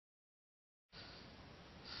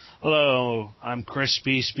Hello, I'm Kris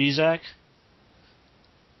Spisak.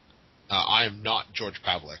 I am not George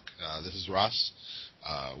Pavlik. This is Russ.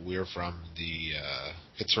 We're from the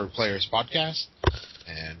Pittsburgh Players podcast,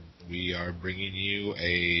 and we are bringing you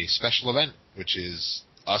a special event, which is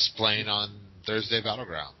us playing on Thursday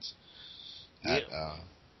Battlegrounds at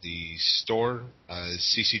the store,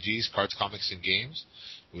 CCGs, Cards, Comics, and Games,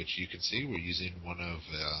 which you can see we're using one of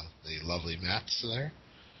the lovely mats there.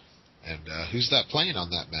 And who's that playing on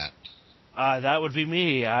that mat? That would be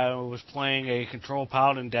me. I was playing a Control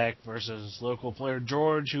Paladin deck versus local player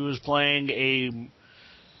George, who was playing a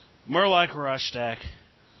Murloc Rush deck.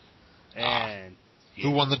 And who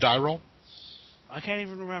won the die roll? I can't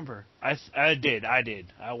even remember. I did.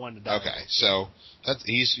 I won the die roll. Okay, so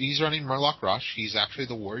he's running Murloc Rush. He's actually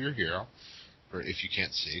the warrior hero, or if you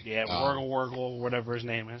can't see. Yeah, Wurgle, whatever his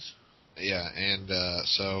name is. Yeah, and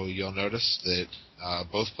so you'll notice that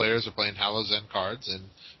both players are playing Hallow's End cards, and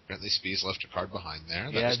apparently Speez left a card behind there.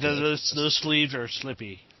 Yeah, those sleeves are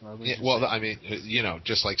slippy. Yeah, well, I mean,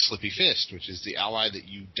 just like Slippy Fist, which is the ally that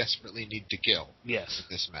you desperately need to kill. Yes.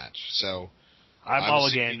 In this match. So I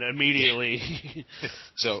mulliganed immediately. Yeah.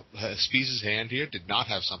 So Speez's hand here did not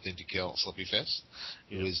have something to kill Slippy Fist.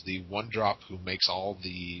 It was the one drop who makes all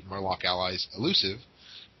the Murloc allies elusive,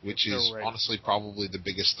 which is honestly probably the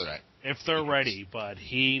biggest threat. If they're ready, but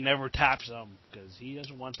he never taps them because he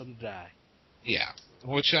doesn't want them to die. Yeah,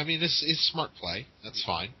 which, I mean, is smart play. That's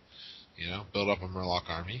fine. Build up a Murloc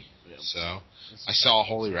army. Yep. So I saw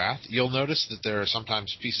Holy Wrath. You'll notice that there are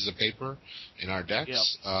sometimes pieces of paper in our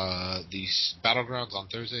decks. Yep. These Battlegrounds on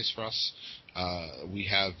Thursdays for us, we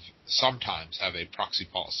sometimes have a proxy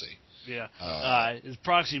policy. Yeah, it's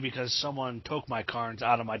proxy because someone took my cards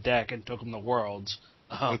out of my deck and took them to Worlds.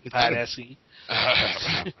 Pat Essie.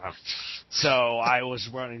 So I was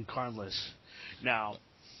running Karnless. Now.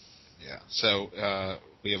 Yeah. So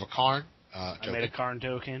we have a Karn. I made a Karn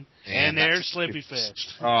token, and there's Slippy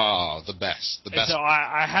Fist. Oh, the best. And so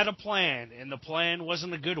I had a plan, and the plan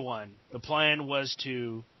wasn't a good one. The plan was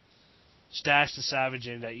to stash the Savage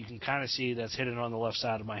in that you can kind of see that's hidden on the left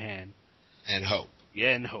side of my hand. And hope. Yeah,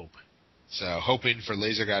 and hope. So hoping for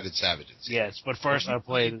laser-guided Savages. Yes, but first I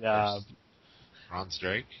played Bronze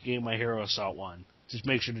Drake. Gave my Hero Assault 1. Just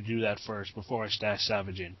make sure to do that first before I stash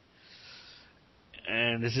Savage in.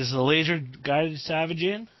 And is this a laser-guided Savage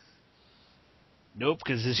in? Nope,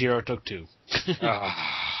 because his hero took 2.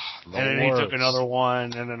 And then he took another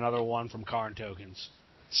one and another one from Karn tokens.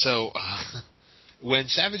 So, when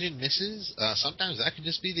Savage in misses, sometimes that can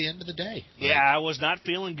just be the end of the day. Yeah, I was not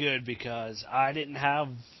feeling good because I didn't have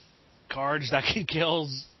cards that can kill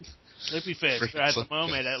Slippy Fist at the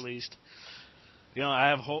moment, at least. I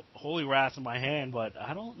have Holy Wrath in my hand, but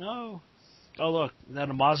I don't know. Oh, look, is that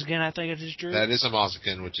a Mozican I think I just drew? That is a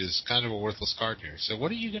Mozican, which is kind of a worthless card here. So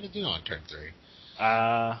what are you going to do on turn 3?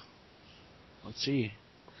 Let's see.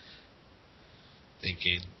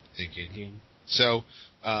 Thinking. So,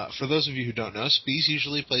 for those of you who don't know, Speez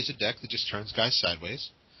usually plays a deck that just turns guys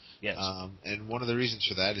sideways. Yes. And one of the reasons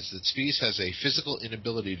for that is that Speez has a physical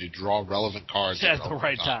inability to draw relevant cards at the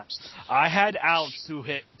right time. I had outs to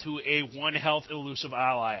hit to a 1 health elusive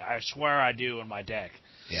ally. I swear I do in my deck.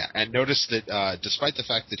 Yeah, and notice that despite the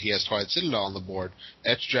fact that he has Twilight Citadel on the board,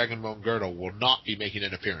 Etch Dragonbone Girdle will not be making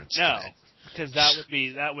an appearance today. Because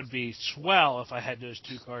that would be swell if I had those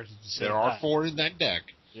 2 cards at the same time. There are 4 in that deck.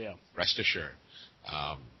 Yeah. Rest assured.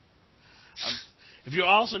 If you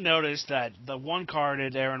also notice that the 1 card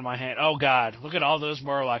there in my hand, oh God, look at all those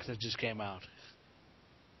Murlocs that just came out.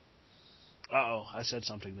 Uh-oh, I said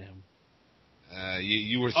something to him.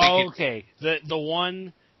 You were thinking... Oh, okay, the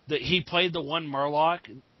one... he played the 1 Murloc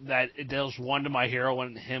that it deals 1 to my hero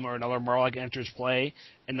when him or another Murloc enters play.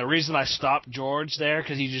 And the reason I stopped George there,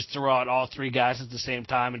 because he just threw out all 3 guys at the same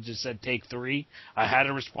time and just said take 3, I had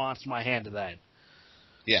a response to my hand to that.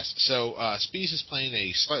 Yes, so Speez is playing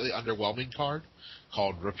a slightly underwhelming card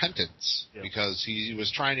called Repentance, because he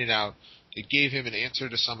was trying it out. It gave him an answer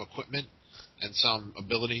to some equipment and some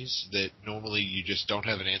abilities that normally you just don't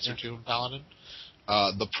have an answer to in Paladin.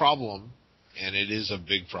 The problem... and it is a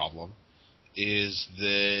big problem, is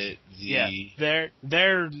that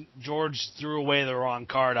there George threw away the wrong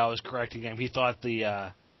card. I was correcting him. He thought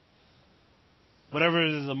the whatever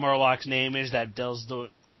the Murloc's name is that deals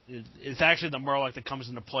it's actually the Murloc that comes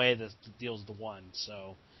into play that deals the 1.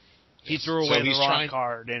 So he threw away the wrong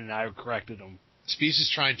card, and I corrected him. Speez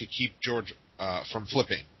is trying to keep George from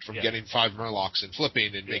flipping, from getting 5 Murlocs and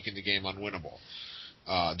flipping and making the game unwinnable.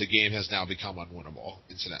 The game has now become unwinnable,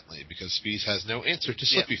 incidentally, because Speez has no answer to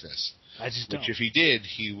Slippy Fist. I just don't. Which, if he did,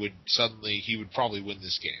 he would probably win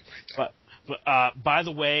this game right there. But by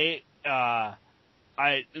the way,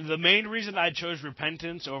 the main reason I chose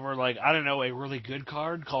Repentance over, like, I don't know, a really good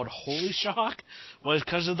card called Holy Shock was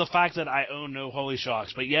because of the fact that I own no Holy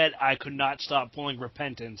Shocks, but yet I could not stop pulling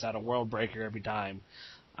Repentance out of World Breaker every time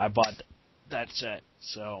I bought that set.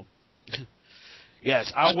 So,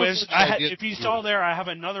 yes, if you saw there, I have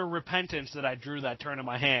another Repentance that I drew that turn in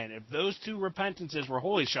my hand. If those two Repentances were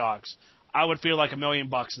Holy Shocks, I would feel like $1 million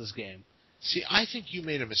this game. See, I think you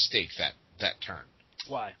made a mistake that turn.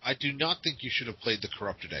 Why? I do not think you should have played the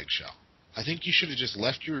Corrupted Eggshell. I think you should have just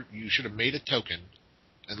you should have made a token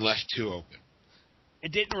and left 2 open.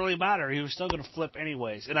 It didn't really matter. He was still going to flip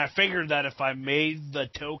anyways. And I figured that if I made the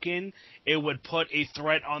token, it would put a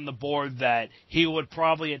threat on the board that he would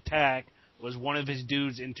probably attack was one of his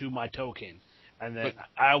dudes into my token. And then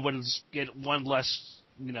I would get 1 less,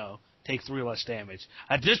 take 3 less damage.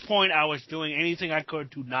 At this point, I was doing anything I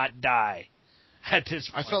could to not die. At this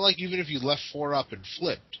point. I felt like even if you left 4 up and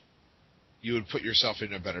flipped, you would put yourself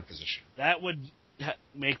in a better position. That would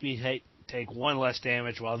make me take 1 less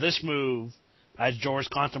damage, while this move, as George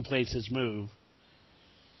contemplates his move,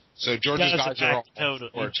 so George's guys are all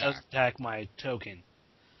it does attack my token.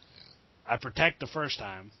 Yeah. I protect the first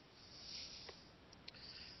time,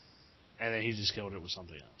 and then he just killed it with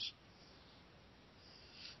something else.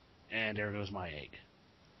 And there goes my egg.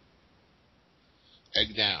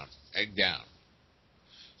 Egg down. Egg down.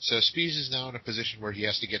 So Speez is now in a position where he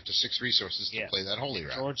has to get to 6 resources to play that Holy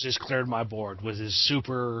Round. George just cleared my board with his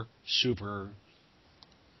super, super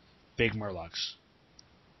big Murlocs.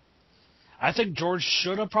 I think George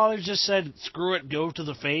should have probably just said, screw it, go to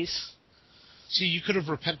the face. See, you could have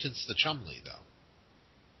Repentance the Chumley, though.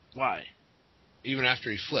 Why? Even after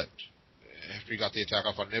he flipped. After he got the attack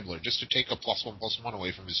off on Nibbler, just to take a +1/+1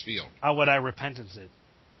 away from his field. How would I Repentance it?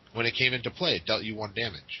 When it came into play, it dealt you 1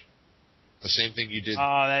 damage. The same thing you did.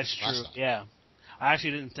 Oh, that's true. Time. Yeah, I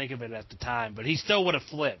actually didn't think of it at the time, but he still would have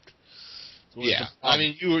flipped. So yeah, I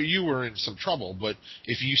mean, you were in some trouble, but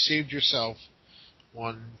if you saved yourself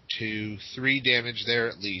 1, 2, 3 damage there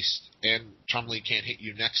at least, and Chumley can't hit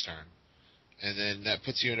you next turn, and then that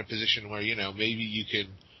puts you in a position where maybe you can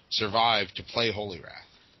survive to play Holy Wrath.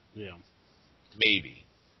 Yeah, maybe.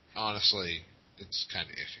 Honestly, it's kind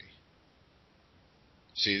of iffy.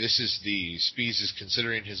 See, this is the Speez is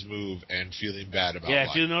considering his move and feeling bad about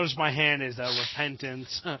if you notice my hand is a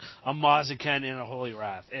Repentance, a Mazaken, and a Holy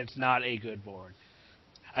Wrath. It's not a good board.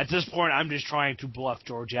 At this point, I'm just trying to bluff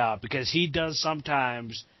George out, because he does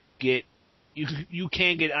sometimes get... You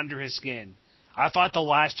can get under his skin. I thought the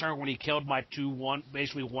last turn when he killed my 2-1,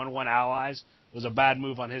 basically 1-1 allies, was a bad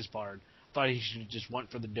move on his part. I thought he should have just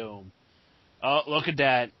went for the dome. Oh, look at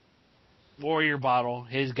that. Warrior Bottle.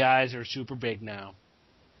 His guys are super big now.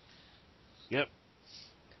 Yep.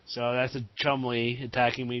 So that's a Chumley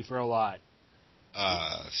attacking me for a lot.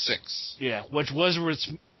 6. Yeah, which was a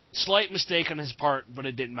slight mistake on his part, but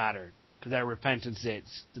it didn't matter. Because that Repentance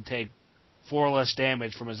hits to take 4 less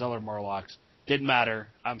damage from his other Murlocs. Didn't matter.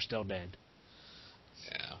 I'm still dead.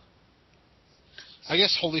 Yeah. I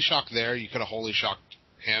guess Holy Shock there, you could have Holy Shocked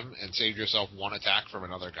him and saved yourself 1 attack from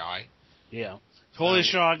another guy. Yeah. Holy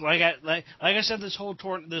Shock, like I said, this whole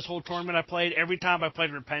tournament I played, every time I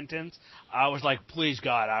played Repentance, I was like, please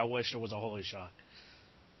God, I wish there was a Holy Shock.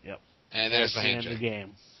 Yep. And there's the end handshake. of the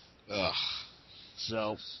game. Ugh.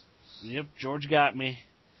 So, yep, George got me.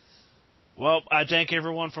 Well, I thank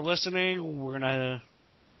everyone for listening. We're gonna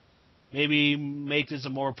maybe make this a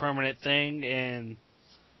more permanent thing, and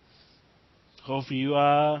hope you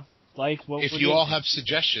like what. If you all have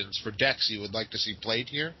suggestions for decks you would like to see played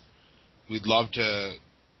here, we'd love to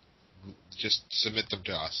just submit them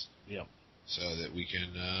to us. Yep. So that we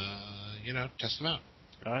can, test them out.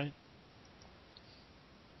 All right.